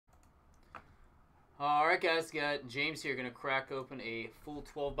Alright guys, got James here, gonna crack open a full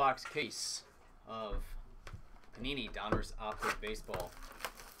 12-box case of Panini Donruss Optic Baseball.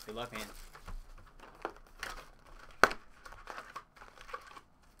 Good luck, man.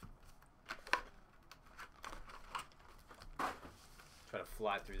 Try to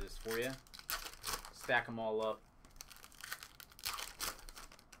fly through this for you. Stack them all up.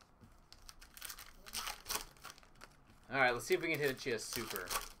 Alright, let's see if we can hit a chase super.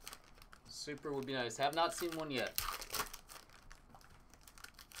 Super would be nice. Have not seen one yet.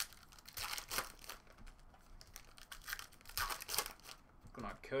 Come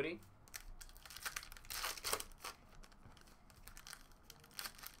on, Cody.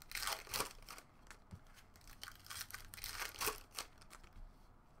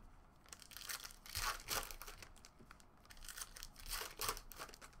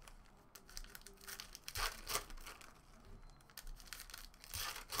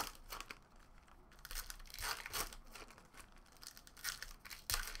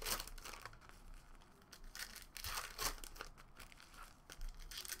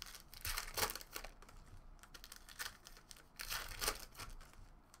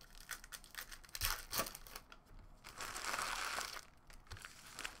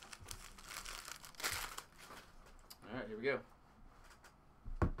 Alright, here we go.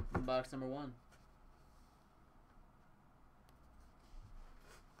 Box number 1.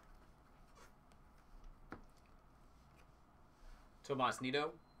 Tomas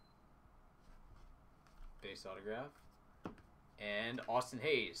Nido. Base autograph. And Austin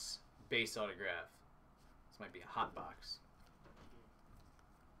Hayes. Base autograph. This might be a hot box.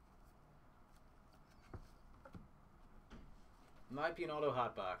 Might be an auto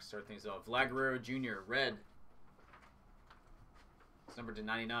hot box. Start things off. Vlad Guerrero Jr. Red. It's numbered to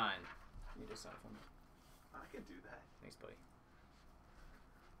 99. You just sign for me. I can do that. Thanks, buddy.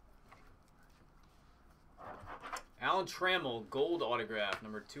 Alan Trammell, gold autograph,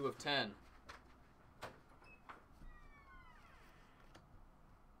 number 2 of 10.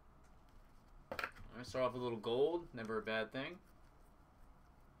 Alright, start off with a little gold, never a bad thing.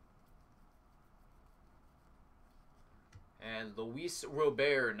 And Luis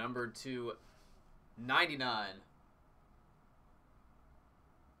Robert, number 2, 99.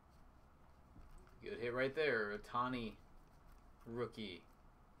 Good hit right there. Otani, rookie.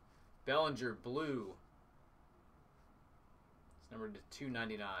 Bellinger, blue. It's numbered to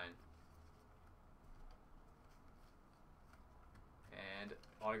 299. And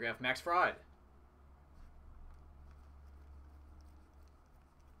autograph Max Fried.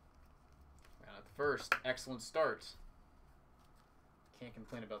 Round out the first. Excellent start. Can't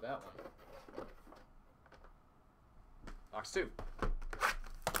complain about that one. Box 2.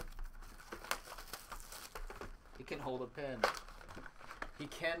 He can hold a pen. He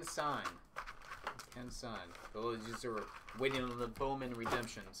can sign. He can sign. Those just are waiting on the Bowman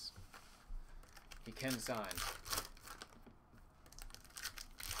redemptions. He can sign.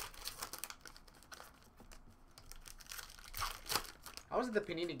 How is it the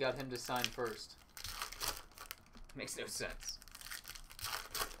Panini got him to sign first? Makes no sense.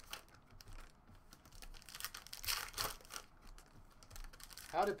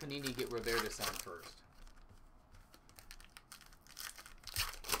 How did Panini get Robert to sign first?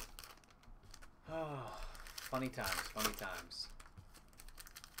 Oh, funny times, funny times.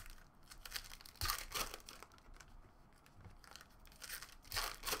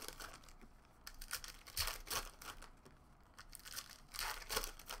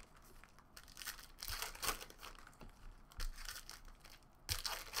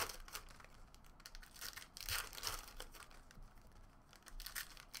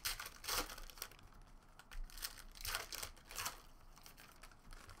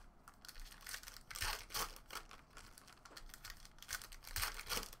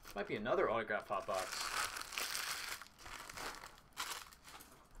 Might be another autograph hot box.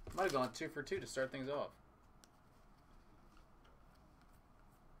 Might have gone 2 for 2 to start things off.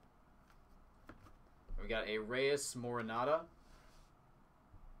 We got a Reyes Morinata.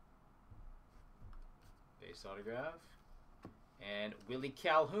 Base autograph. And Willie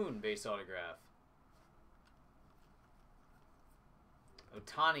Calhoun base autograph.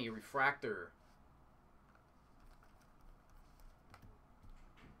 Otani refractor.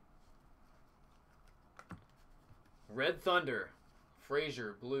 Red Thunder,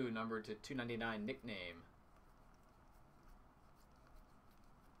 Frazier, blue, numbered to 299, nickname.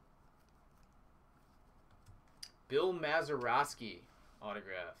 Bill Mazeroski,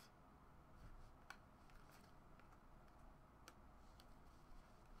 autograph.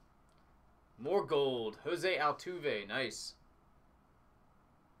 More gold, Jose Altuve, nice.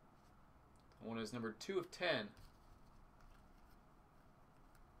 1 one is number 2 of 10.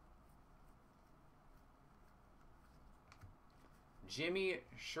 Jimmy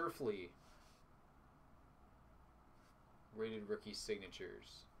Sherfley. Rated rookie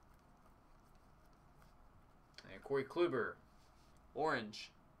signatures. And Corey Kluber.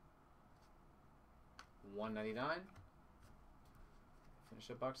 Orange. $1.99.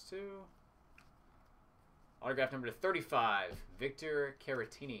 Finish up box 2. Autograph number 35. Victor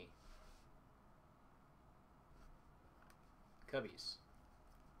Caratini. Cubbies.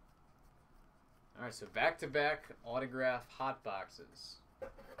 Alright, so back-to-back autograph hot boxes.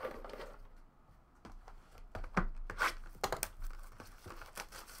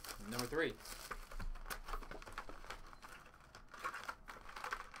 Number 3.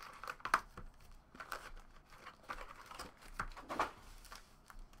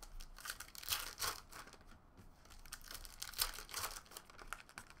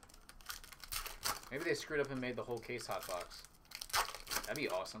 Maybe they screwed up and made the whole case hot box. That'd be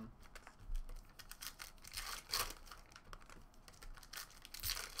awesome.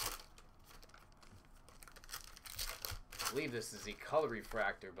 I believe this is the color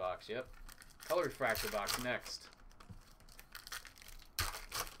refractor box. Yep. Color refractor box next.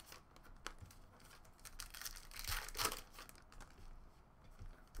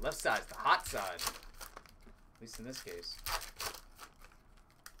 Left side's the hot side. At least in this case.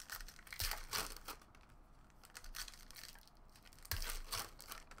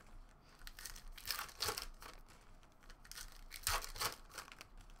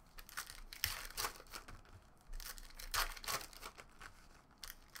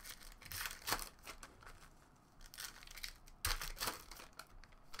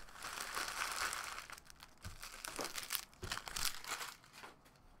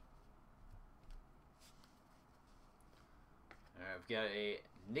 We've got a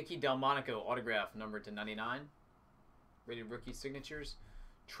Nicky Delmonico autograph numbered to 99. Rated rookie signatures.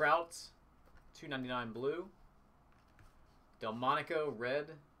 Trout, $2.99 blue. Delmonico red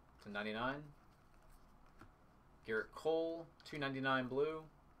to 99. Garrett Cole, $2.99 blue.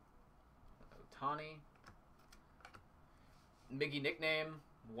 Ohtani. Miggy nickname,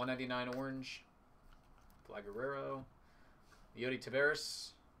 $1.99 orange. Vlad Guerrero. Yodi Taveras,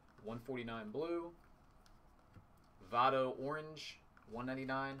 $1.49 blue. Votto orange,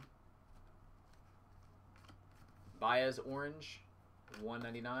 $1.99. Baez orange,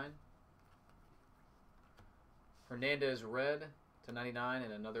 $1.99. Hernandez red to 99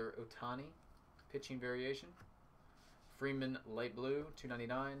 and another Ohtani pitching variation. Freeman light blue,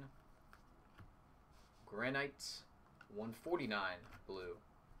 $2.99. Granite, $1.49 blue.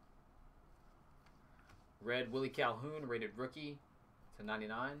 Red Willie Calhoun rated rookie to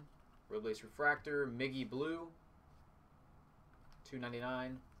 99. Robles refractor, Miggy blue,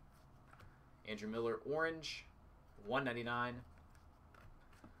 $2.99. Andrew Miller orange, $1.99.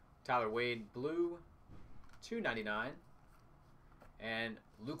 Tyler Wade blue, $2.99. And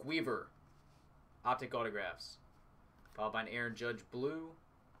Luke Weaver Optic autographs, followed by an Aaron Judge blue,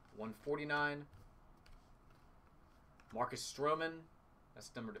 $1.49. Marcus Stroman,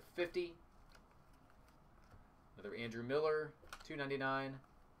 that's numbered to 50. Another Andrew Miller, $2.99.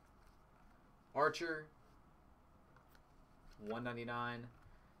 Archer, $1.99.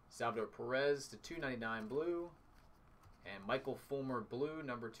 Salvador Perez to $2.99 blue. And Michael Fulmer blue,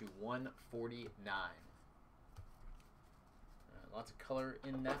 number to 149. Lots of color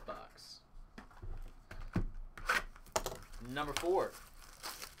in that box. Number 4.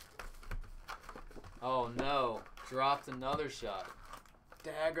 Oh no, dropped another shot.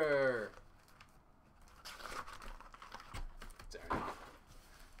 Dagger. It's alright.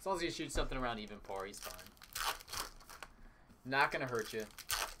 As long as you shoot something around even par, he's fine. Not gonna hurt you.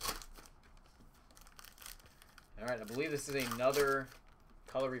 Alright, I believe this is another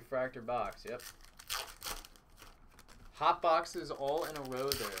color refractor box. Yep. Hot boxes all in a row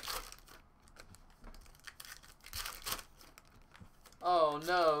there. Oh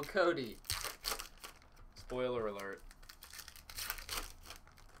no, Cody. Spoiler alert.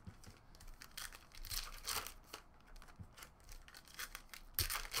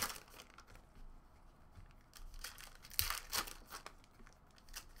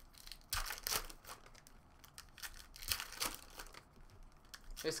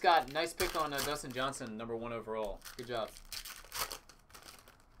 Hey Scott, nice pick on Dustin Johnson, number 1 overall. Good job.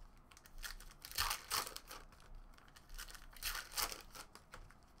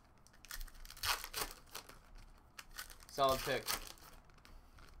 Solid pick.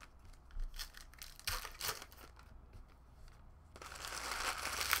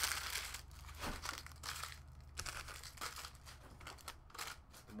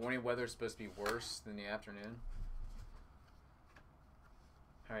 Morning weather is supposed to be worse than the afternoon.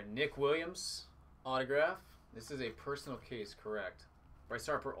 All right, Nick Williams, autograph. This is a personal case, correct. Bryce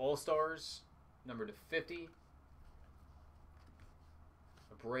Harper All-Stars, number to 50.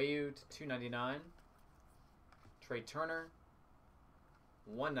 Abreu to 299. Trey Turner,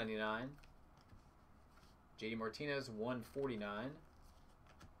 199. JD Martinez, 149.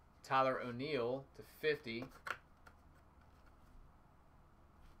 Tyler O'Neill to 50.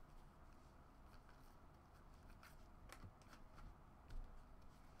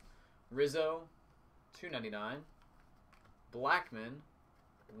 Rizzo, 299. Blackman,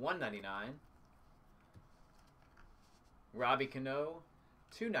 199. Robbie Cano,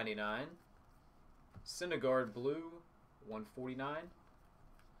 299. Syndergaard Blue, 149.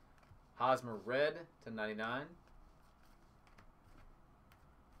 Hosmer Red to 99.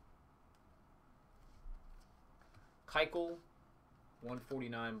 Keuchel,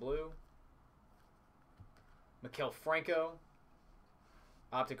 149 Blue. Maikel Franco,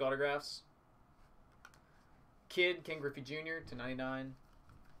 Optic autographs. Kid, Ken Griffey Jr. to 99.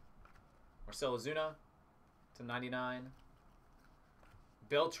 Marcell Ozuna to 99.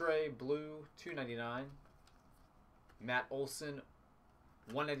 Beltre Blue, 299. Matt Olson,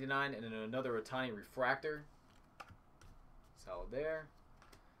 199, and then another Ohtani refractor. Solid there.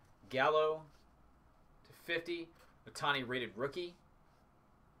 Gallo to 50. Ohtani rated rookie.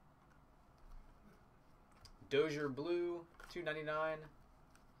 Dozier Blue, 299.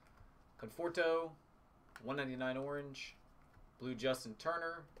 Conforto, 199 orange. Blue Justin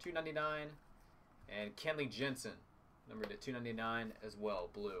Turner, 299. And Kenley Jensen, number to 299 as well,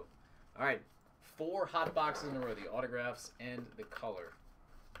 blue. All right, 4 hot boxes in a row, the autographs and the color.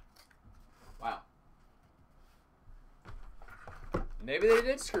 Wow. Maybe they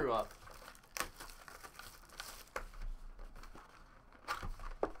did screw up.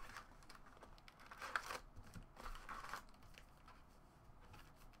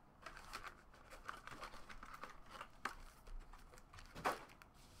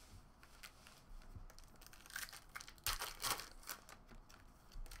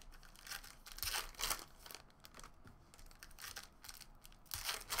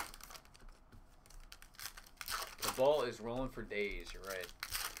 The ball is rolling for days, you're right.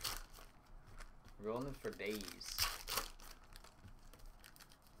 Rolling for days.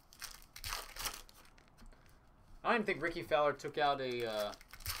 I don't even think Ricky Fowler took out a,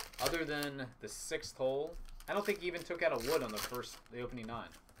 other than the 6th hole, I don't think he even took out a wood on the opening 9.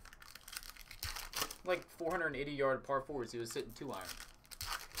 Like 480-yard par 4s, he was sitting 2 iron.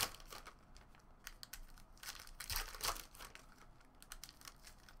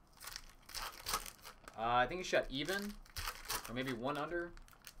 I think he shot even, or maybe 1 under.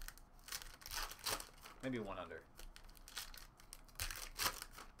 Maybe 1 under.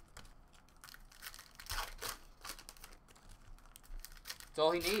 That's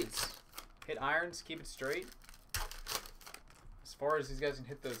all he needs. Hit irons, keep it straight. As far as these guys can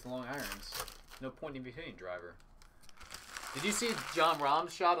hit those long irons, no point in hitting driver. Did you see John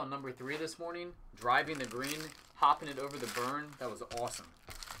Rahm's shot on number 3 this morning? Driving the green, hopping it over the burn. That was awesome.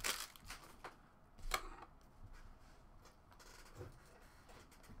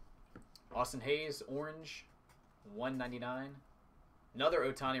 Austin Hayes, orange, 199. Another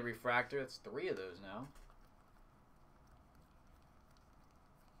Ohtani refractor. That's 3 of those now.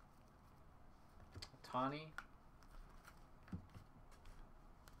 Ohtani.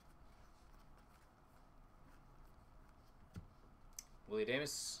 Willie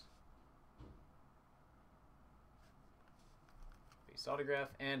Davis. Base autograph.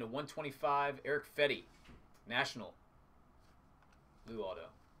 And a 125, Eric Fetty. National. Blue auto.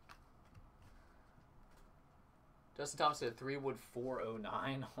 Justin Thomas said 3 wood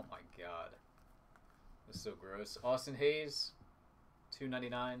 409. Oh my god. That's so gross. Austin Hayes,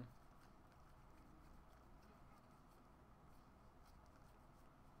 299.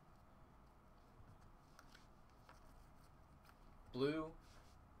 Blue,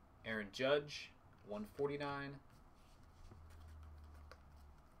 Aaron Judge, 149.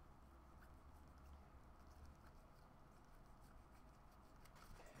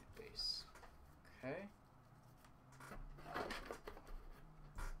 Base. Okay.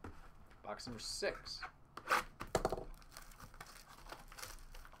 Box number 6.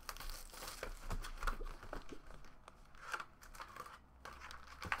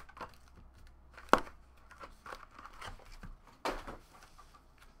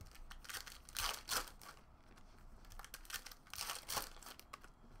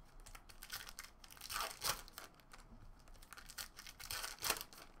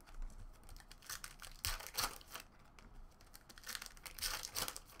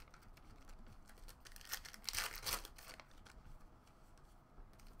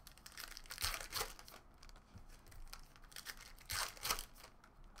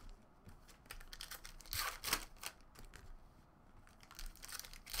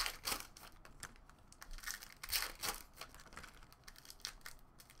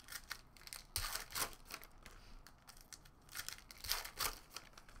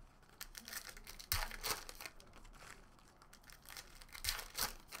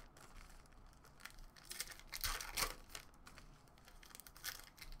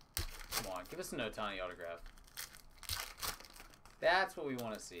 Give us an Otani autograph. That's what we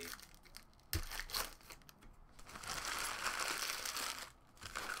want to see.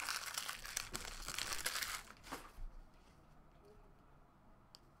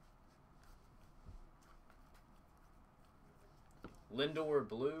 Lindor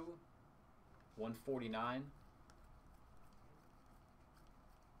blue, 149.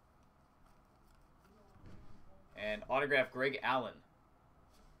 And autograph Greg Allen,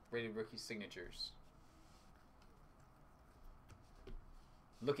 rated rookie signatures.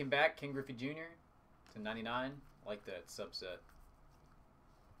 Looking back, Ken Griffey Jr. to 99. Like that subset.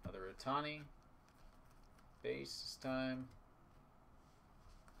 Another Otani. Base this time.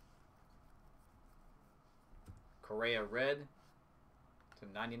 Correa red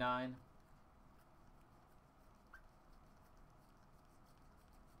to 99.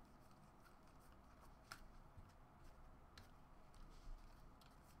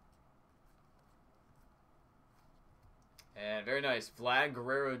 And very nice, Vlad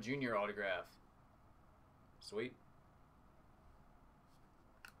Guerrero Jr. autograph. Sweet.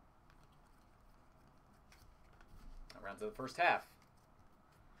 That rounds out the first half.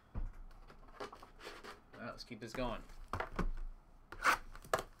 Well, let's keep this going.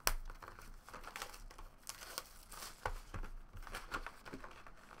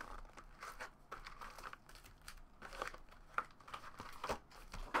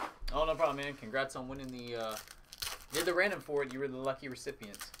 Oh, no problem, man. Congrats on winning the... did the random for it. You were the lucky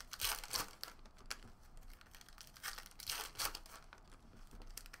recipient.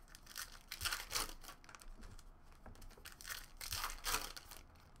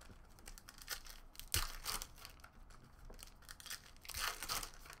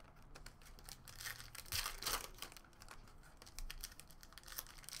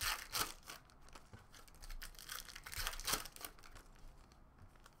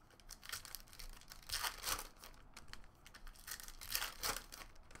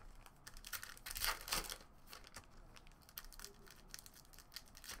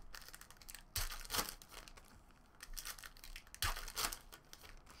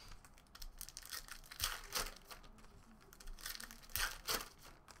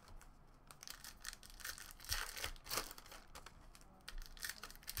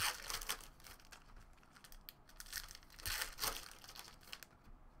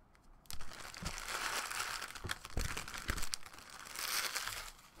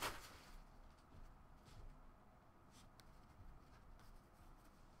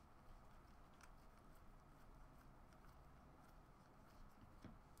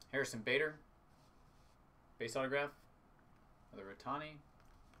 Harrison Bader, base autograph. Another Otani.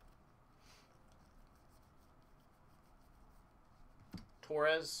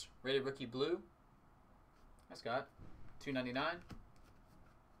 Torres, rated rookie blue. That's got $2.99.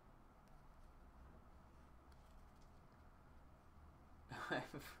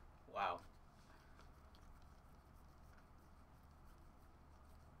 Wow.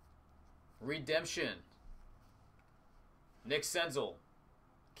 Redemption. Nick Senzel.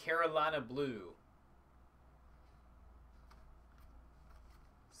 Carolina blue.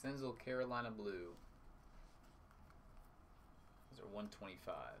 Senzel Carolina blue. Those are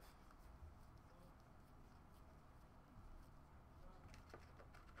 125.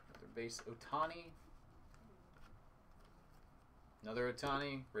 Another base Otani. Another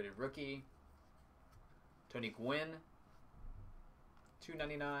Otani, rated rookie. Tony Gwynn.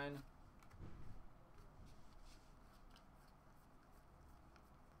 $2.99.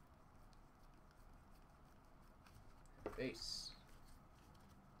 Base.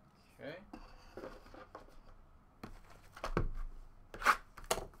 Okay.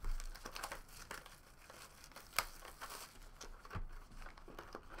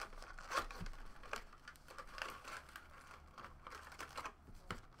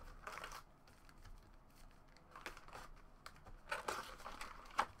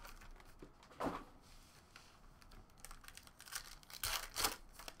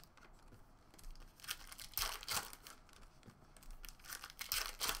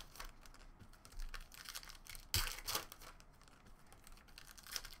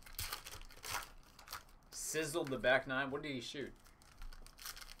 Sizzled the back nine. What did he shoot?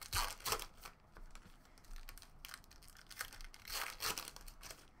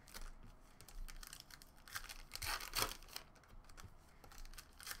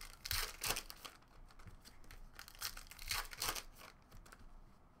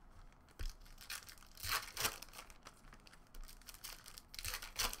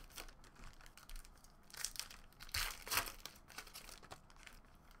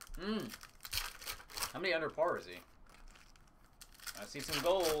 How many under par is he? I see some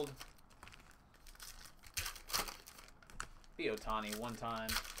gold. Be Otani one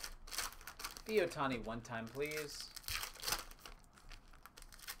time. Be Otani one time, please.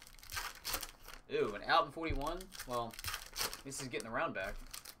 Ooh, an out in 41? Well, this is getting the round back.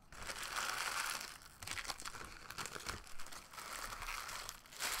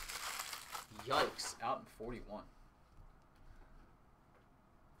 Yikes, out in 41.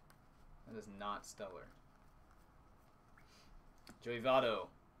 That is not stellar. Joey Votto.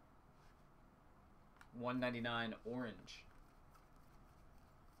 199 orange.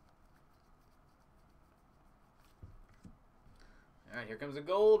 Alright, here comes a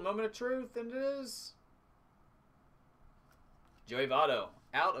gold. Moment of truth, and it is Joey Votto.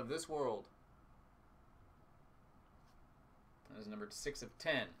 Out of this world. That is number 6 of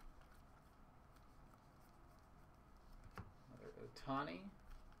 10. Another Otani.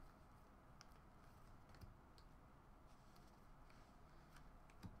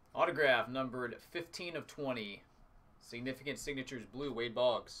 Autograph numbered 15 of 20. Significant signatures blue, Wade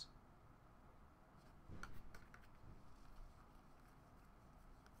Boggs.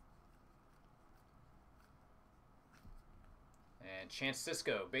 And Chance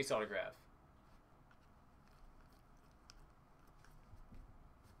Cisco, base autograph.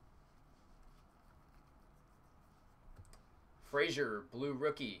 Frazier, blue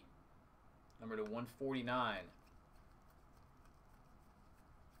rookie, number to 149.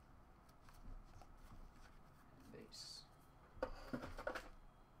 Base.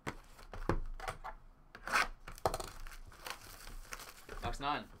 Box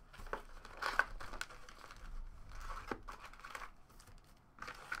 9.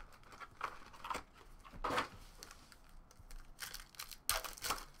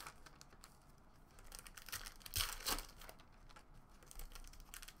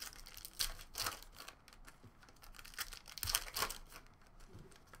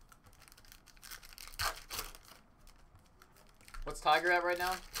 What's Tiger at right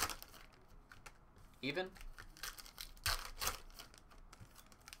now? Even?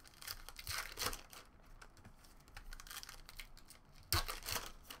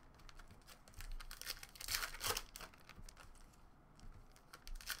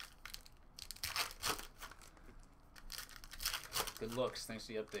 Good looks, thanks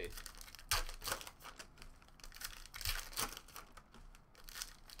to the update.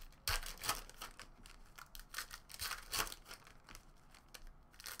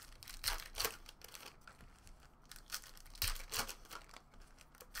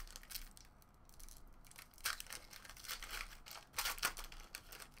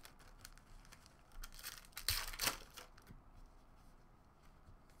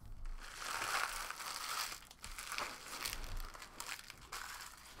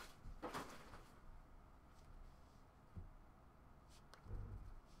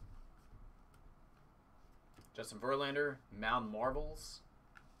 Justin Verlander, Mound Marvels,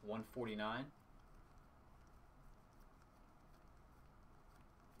 149.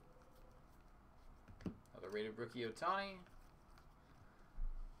 Another rated rookie Otani.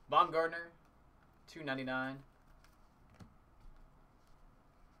 Baumgartner, 299.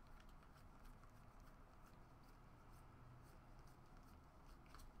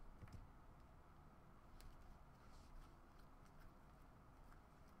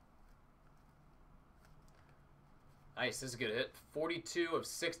 Nice, this is a good hit. 42 of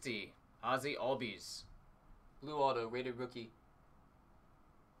 60. Ozzie Albies. Blue auto, rated rookie.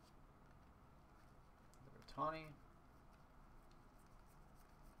 Otani.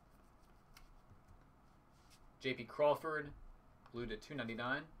 JP Crawford. Blue to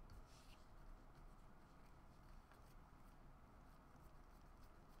 299.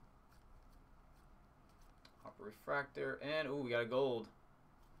 Hopper Refractor. And, ooh, we got a gold.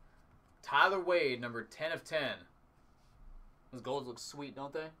 Tyler Wade, number 10 of 10. Those golds look sweet,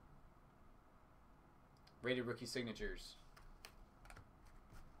 don't they? Rated rookie signatures.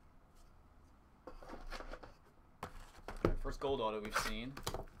 Right, first gold auto we've seen.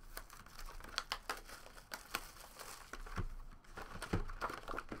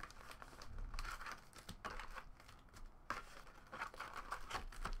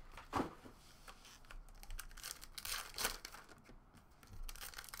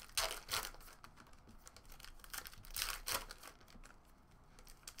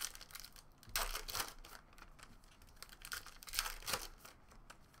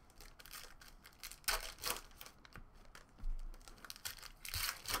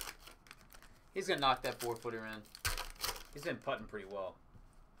 He's going to knock that 4-footer in. He's been putting pretty well,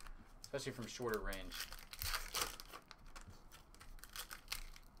 especially from shorter range.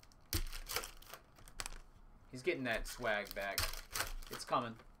 He's getting that swag back. It's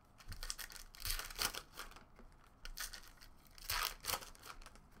coming.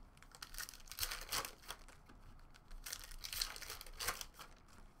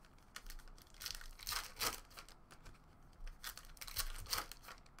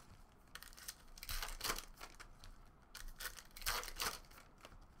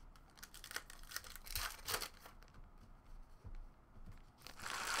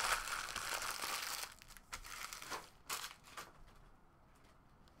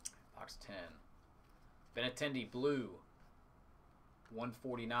 Benintendi blue,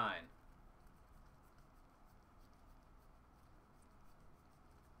 149.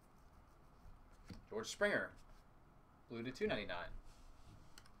 George Springer, blue to 299.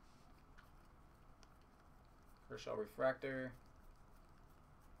 Kershaw refractor.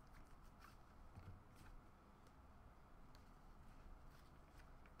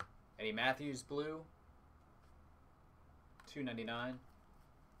 Eddie Matthews blue, 299.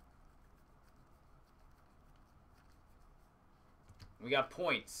 We got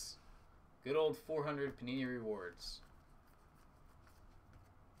points. Good old 400 Panini rewards.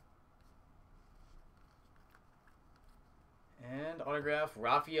 And autograph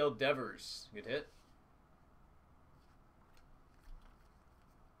Rafael Devers. Good hit.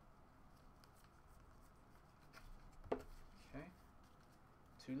 Okay.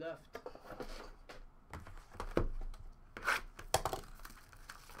 2 left.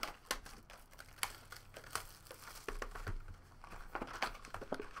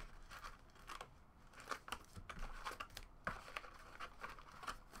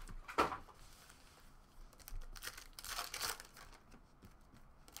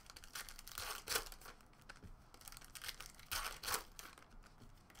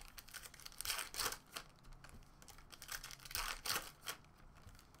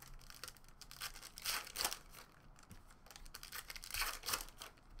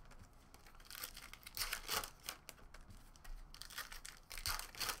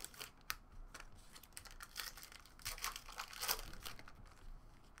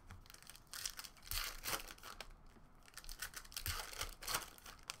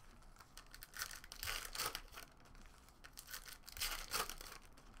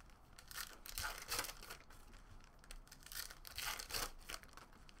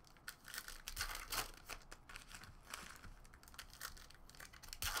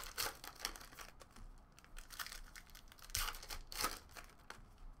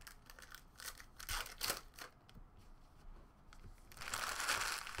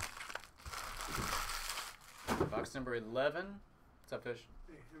 Box number 11. What's up, Fish?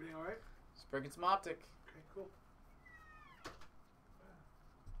 Hey, everything all right? Just breaking some Optic. Okay, cool.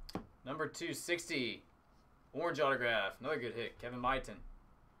 Number 260. Orange autograph. Another good hit. Kevin Maiton.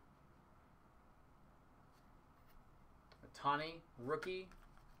 Otani, rookie.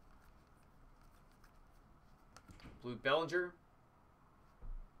 Blue Bellinger.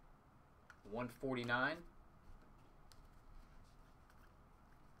 149.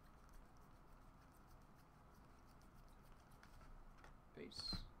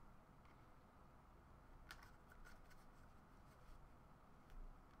 Base.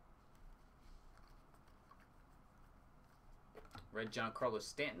 Red Giancarlo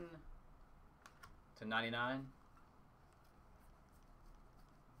Stanton to 99.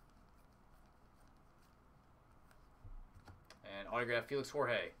 And autograph Felix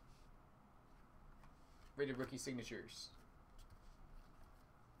Jorge. Rated rookie signatures.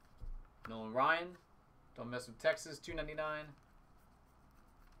 Nolan Ryan. Don't mess with Texas, 299.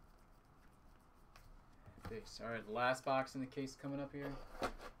 All right, last box in the case coming up here.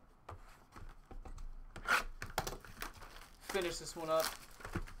 Finish this one up.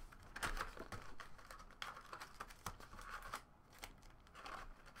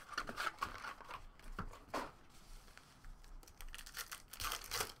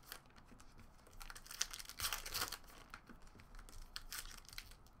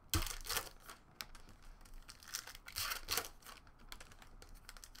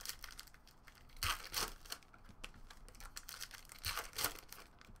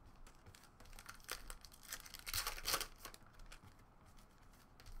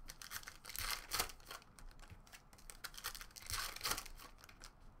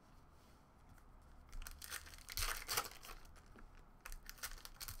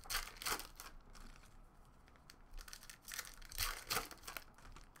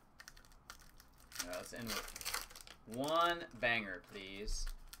 Let's end with one banger, please.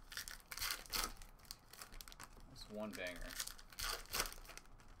 Just one banger.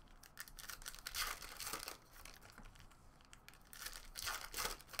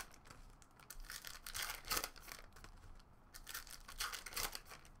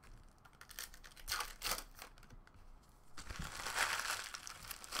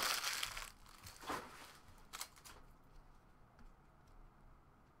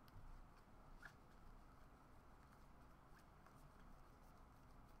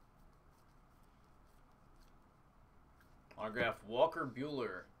 Autograph Walker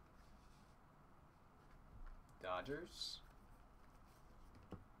Buehler. Dodgers.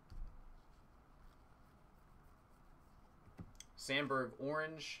 Sandberg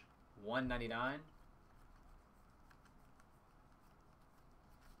Orange, 199.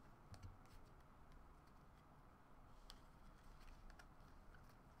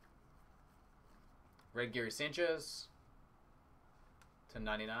 Red Gary Sanchez to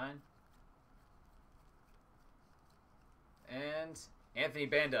 99. And Anthony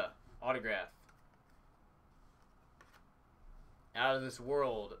Banda, autograph. Out of This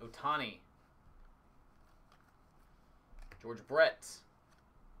World, Otani. George Brett,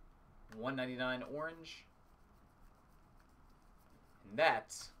 199 orange. And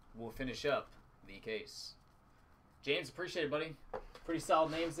that will finish up the case. James, appreciate it, buddy. Pretty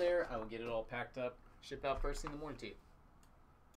solid names there. I will get it all packed up, ship out first thing in the morning to you.